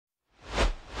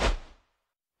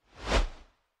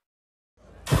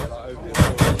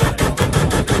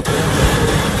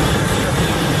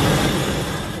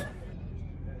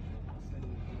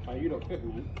Oh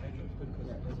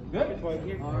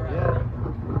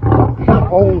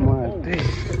my days.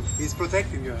 He's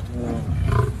protecting you.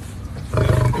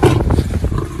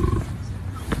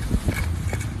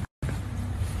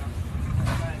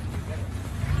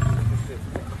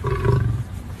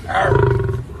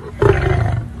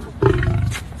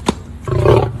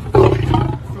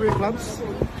 Three clubs,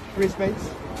 three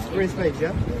spades,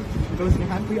 yeah? Goes in your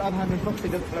hand, put your other hand on top so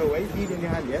it doesn't flow away, leave it in your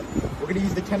hand, yeah? We're going to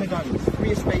use the 10 of diamonds.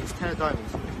 3 of spades, 10 of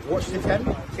diamonds. Watch the 10,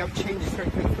 see how it changes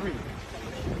straight to 3.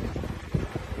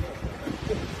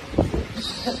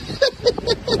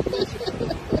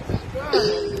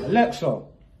 Alexa,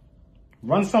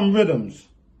 run some rhythms.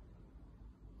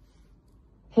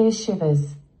 Here's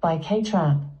Shivers by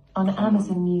K-Trap on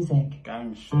Amazon Music.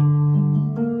 Gang shit.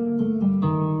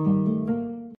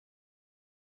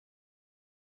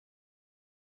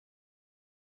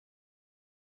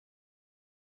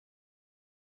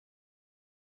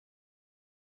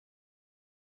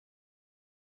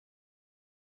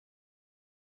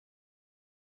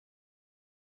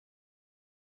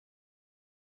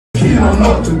 I'm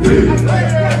not to do.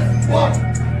 What?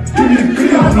 Give me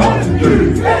clear, I'm not to do.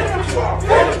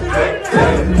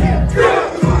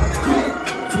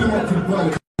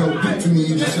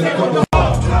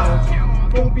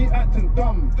 Don't be acting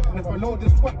dumb. And if I load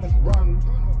this swap, just run.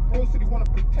 Bro said he wanna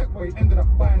protect, but he ended up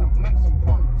buying up Max and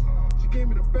pumps. She gave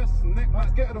me the best neck,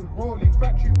 might get her the rolling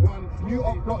factory one. New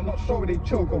up block, not sure where they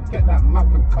chill, go get that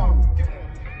map and come.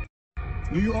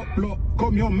 New up block,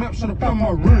 got me on maps trying to plan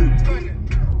my route.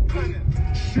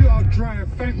 Shoot out drive,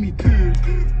 thank me too.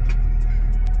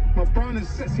 My brown is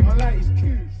sexy, my light is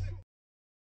cute.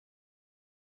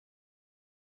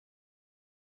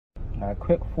 Like,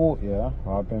 quick thought, yeah.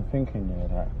 I've been thinking, yeah,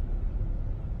 that.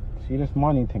 See this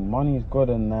money thing. Money is good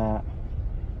and that.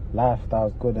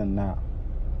 Lifestyle's good and that.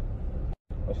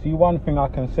 But see, one thing I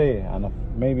can say, and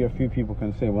maybe a few people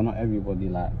can say, well, not everybody,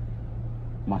 like,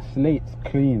 my slate's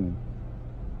clean.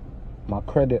 My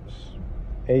credit's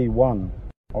A1.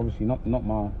 Obviously not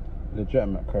my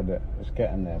legitimate credit, it's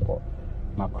getting there, but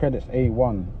my credit's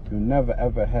A1. You never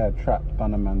ever hear Trap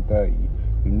done a man dirty.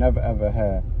 You never ever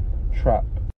hear Trap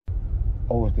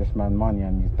owes this man money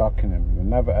and he's ducking him. You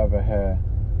never ever hear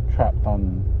Trap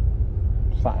done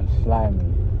something slimy.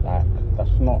 Like,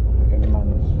 that's not in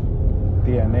man's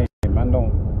DNA. Man,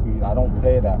 I don't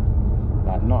play that.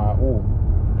 Like, not at all.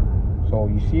 So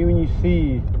you see, when you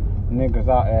see niggas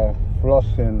out there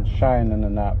flossing, shining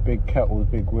and that, big kettles,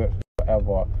 big whips,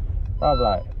 whatever, I'm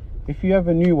like, if you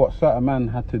ever knew what certain man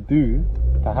had to do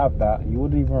to have that, you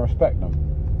wouldn't even respect them.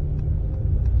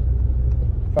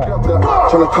 Fact.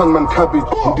 Trying to tan man cabbage,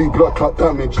 you do blood clot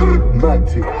damage, mad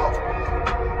tick.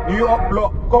 New up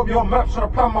block, got me on maps trying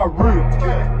to plan my route.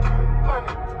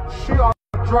 Shoot out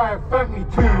drive, thank me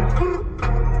too.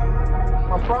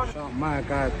 Shout out my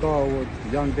guy Darwood,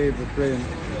 young David playing.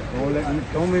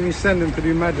 Don't make me send him to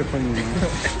do magic on you, man.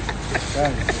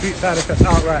 Damn, street side effects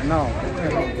out right now.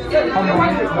 Come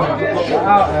on, get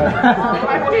out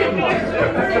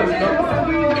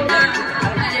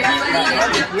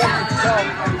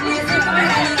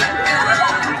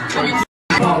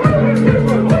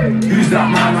Who's that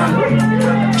man?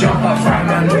 Jump up front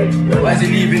man. Why is he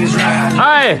leaving his right hand?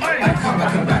 Hi!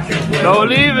 Don't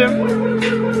leave him!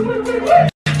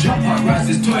 Jump up, rise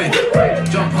his toy.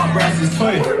 Jump up, rise his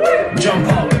toy. Jump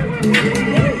up.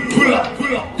 Pull up.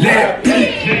 Let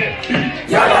beat.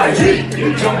 Yalla,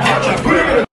 yeet. Jump up, try put him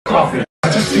in the coffin. I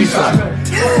just see something.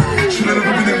 Should've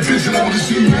never been in vision. I would've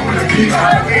seen you with a key.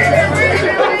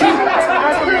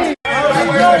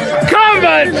 Come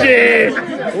on, G!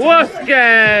 What's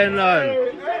going on?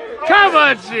 Come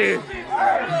on, G!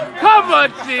 Come on,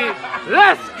 G!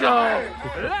 Let's go!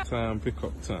 Time, pick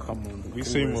up time. Come on, we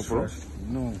see more, bro.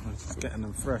 No, it's getting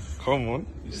them fresh. Come on,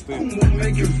 you still.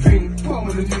 Make you think, palm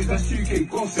of the news, that's UK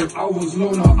gossip. I was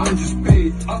loner, I'm just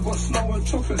paid. I got snow and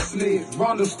chocolate slate.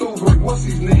 Round the stove, like, what's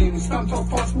his name? Stamped up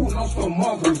passport, lost on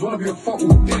marbles. Wanna be a fuck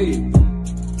all day.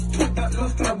 Took that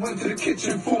lost and I went to the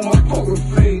kitchen for my pot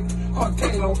with plate. Can't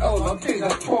take no L's, I'll take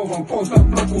that 12 and post that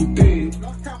block all day.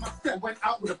 Last time I stepped, went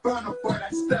out with a burner boy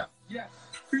like Steph. Yeah,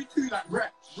 3-2 like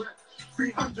Rex.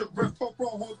 300 breath, top row,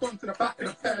 hold on to the back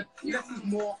of the head. Less is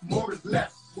more is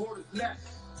less. More is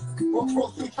less. But bro,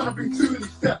 still trying to bring too many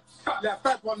steps. That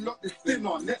bad one, lock this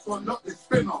spinner. Next one, lock this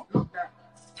spinner. Look that.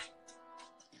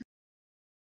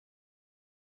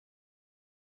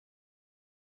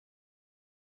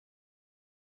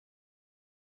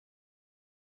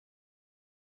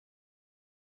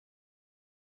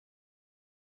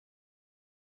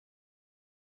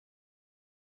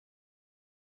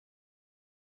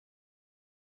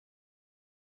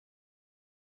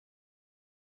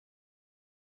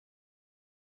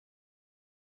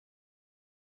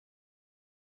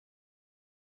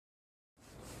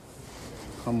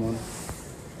 Come on.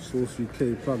 Sauce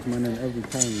UK plugs man in every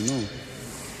time, you know.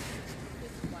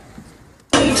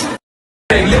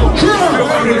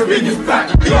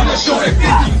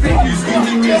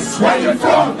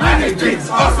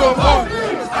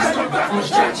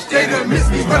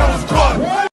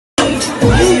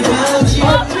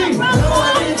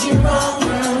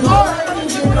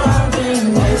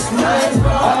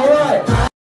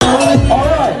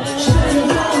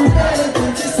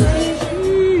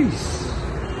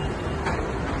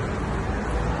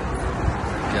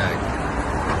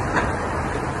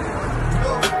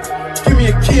 Give me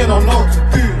a key and I know what to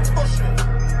do.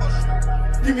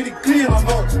 Give me the key and I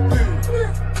know what to do.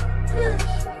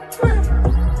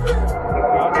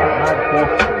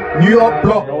 New York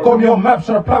block, got me on map,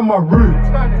 should I plan my route?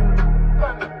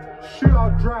 Shoot,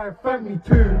 I'll drive, thank me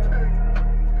too.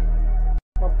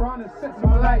 My brown is sexy,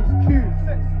 my light is cute.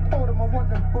 Told them I want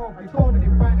them both, they told me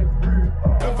they find it rude.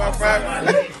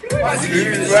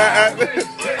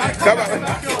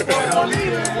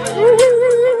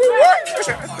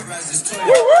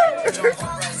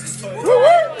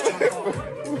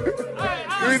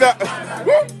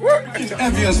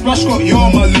 Envious, splash got you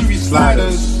on my Louis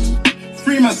sliders.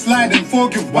 3 man sliding, 4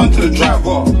 give 1 to the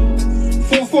driver.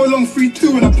 4 long,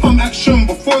 3-2 in a pump action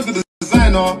before the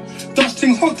designer. Dutch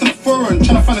thing hot to the foreign,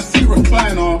 tryna find a seat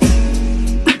recliner.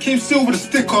 Brick came sealed with a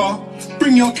sticker.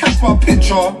 Bring your cash for a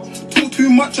picture. Talk too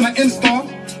much on the Insta.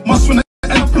 Must win an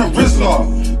up in a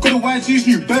Rizzler. Got a YG's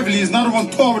new Beverly's, now they're on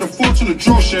tour with a fortune of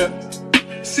draw shit.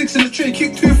 6 in the tray,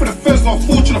 kick 2 for the first, not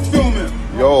fortune of filming.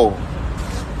 Yo,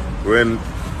 we're in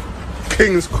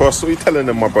King's Cross. What are you telling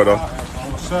them, my brother?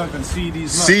 Serving CDs.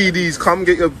 CDs, come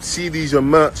get your CDs, your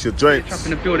merch, your joints. Up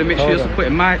in the building, make sure you're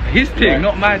supporting his thing,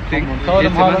 not my thing. Tell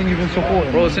them how long you've been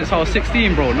supporting. Bro, since I was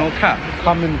 16, bro, no cap.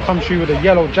 Come through with a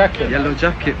yellow jacket. Yellow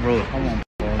jacket, bro. Come on,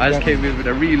 bro. I just came in with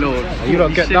a reload. You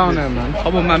don't get down there, man.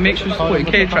 Come on, man, make sure you're supporting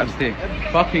K-Trap's thing.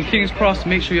 Fucking King's Cross,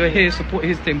 make sure you're here, support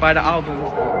his thing, buy the album.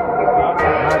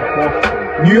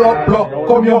 New York block,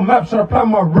 got me on map, should I plan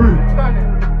my route?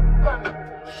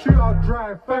 Shoot, I'll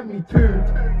drive, thank me too.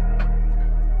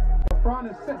 My brown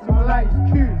is sexy, my light is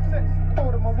cute.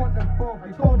 Told them I want them both,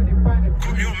 they told me they find it.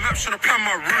 Got me on map, should I plan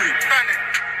my route?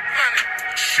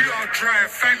 Shoot, I'll drive,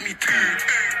 thank me too.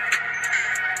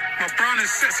 My brown is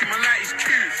sexy, my light is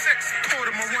cute. Told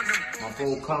them I want them both. My bro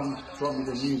come, drop me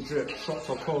the new drip. Shops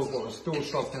are closed, but we're still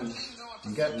shopping.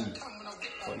 You get me?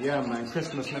 But yeah, man,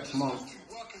 Christmas next month.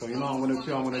 So you know what I'm gonna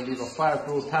do? I'm gonna leave a 5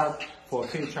 bill tab for a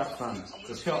K-Trap fan.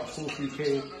 Just hit up Sauce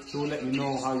UK, she'll let me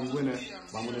know how you win it.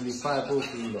 But I'm gonna leave 5 bills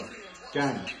for you lot.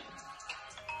 Gang.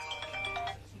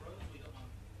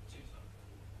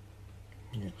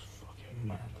 It's fucking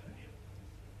mad.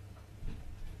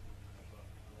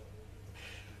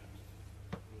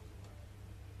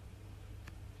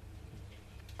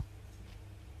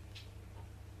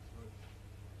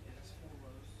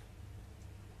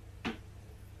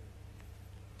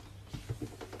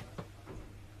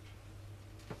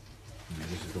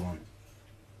 This is the one.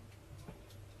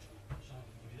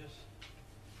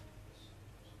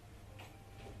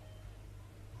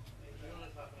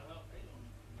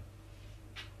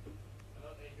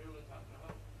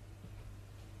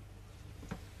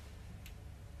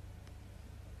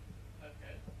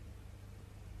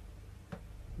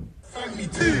 Thank me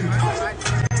too.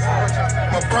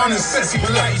 My brown is sexy, my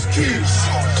light is cute.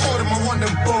 Told them I want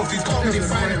them both, they told me they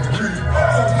find it rude. 4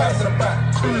 hands to the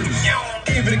back, cruise.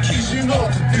 Gave her the keys, you know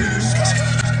what to do.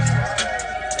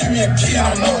 Give me a key, I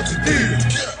don't know what to do.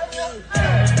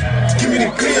 Give me the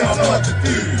key, I don't know what to do.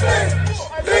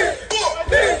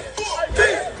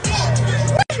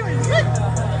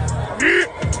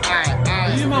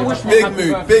 Big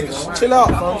mood, big. Chill out,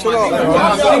 man. Chill out.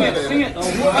 Sing it.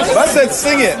 I said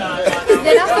sing it.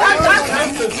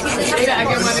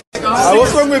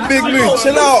 What's wrong with big mood?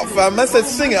 Chill out, fam. I said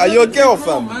sing it. Are you a girl,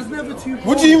 fam?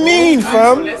 What do you mean,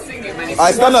 fam?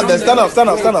 Alright, stand up then. Stand up.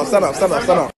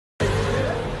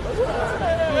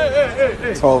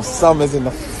 12 summers in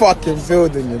the fucking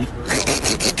building, you know.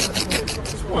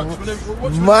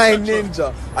 My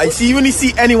ninja. I see when you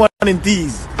see anyone in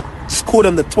these, just call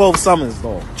them the 12 summers,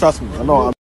 though. Trust me, I know.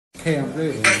 I'm Okay, I'm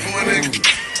good. She let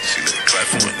it clap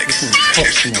for a nigga. Can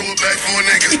she do it back for a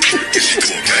nigga? Can she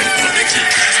do it back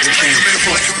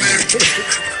for a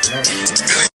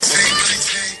nigga?